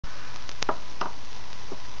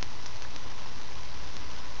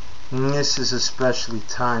And this is especially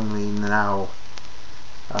timely now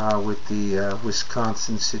with the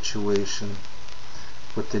Wisconsin situation,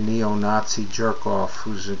 with the neo-Nazi jerk-off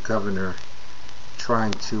who's a governor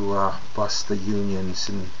trying to bust the unions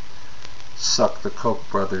and suck the Koch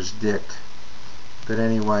brothers' dick. But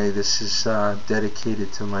anyway, this is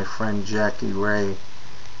dedicated to my friend Jackie Ray.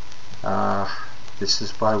 This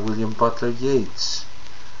is by William Butler Yeats.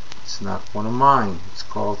 It's not one of mine. It's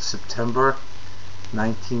called September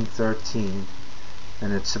 1913,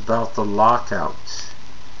 and it's about the lockout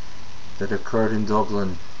that occurred in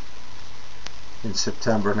Dublin in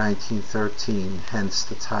September 1913, hence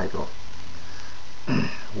the title,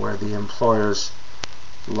 where the employers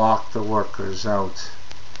locked the workers out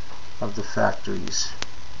of the factories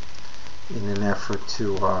in an effort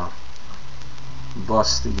to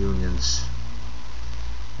bust the unions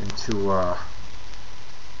and to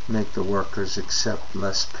make the workers accept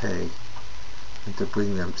less pay and to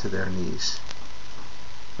bring them to their knees.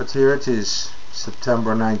 But here it is,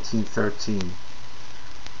 September 1913,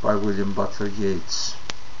 by William Butler Yeats.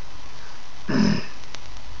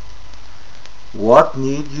 What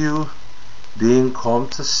need you, being come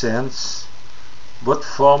to sense, but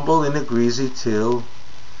fumble in a greasy till,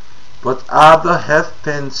 but add a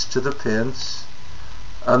halfpence to the pence,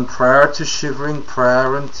 and prayer to shivering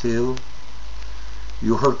prayer until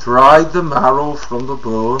you have dried the marrow from the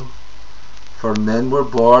bone, for men were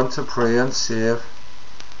born to pray and save.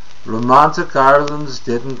 Romantic Ireland's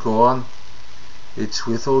dead and gone, it's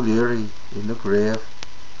with O'Leary in the grave.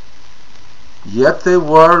 Yet they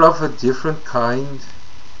were of a different kind,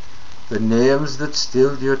 the names that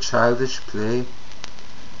stilled your childish play.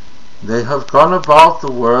 They have gone about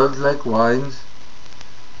the world like wind,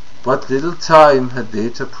 but little time had they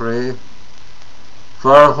to pray.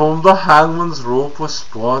 For whom the hangman's rope was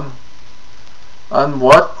spun, and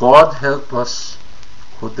what, God help us,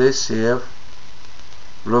 could they save?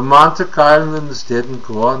 Romantic Ireland's dead and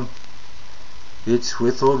gone, it's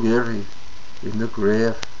with O'Leary in the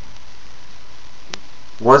grave.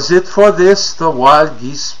 Was it for this the wild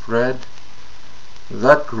geese spread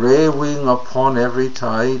that grey wing upon every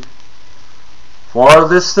tide? For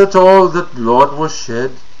this that all that blood was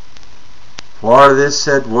shed? For this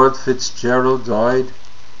Edward Fitzgerald died,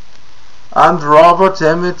 and Robert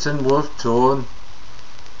Emmet and Wolfe Tone,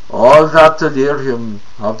 all that delirium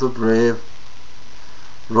of the brave?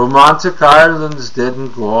 Romantic Ireland's dead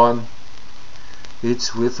and gone,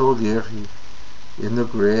 it's with O'Leary in the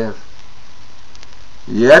grave.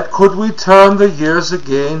 Yet could we turn the years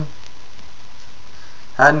again,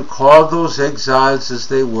 and call those exiles as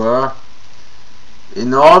they were,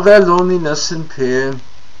 in all their loneliness and pain,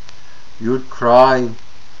 you'd cry,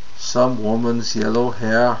 some woman's yellow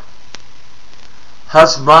hair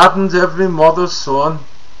has maddened every mother's son.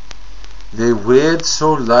 They weighed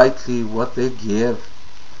so lightly what they gave,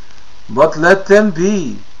 but let them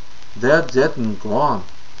be, they're dead and gone,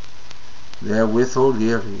 they're with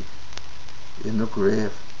O'Leary in the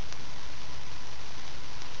grave.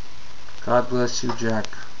 God bless you, Jack.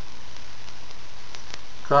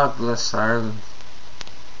 God bless Ireland.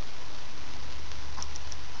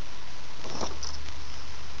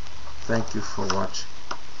 Thank you for watching.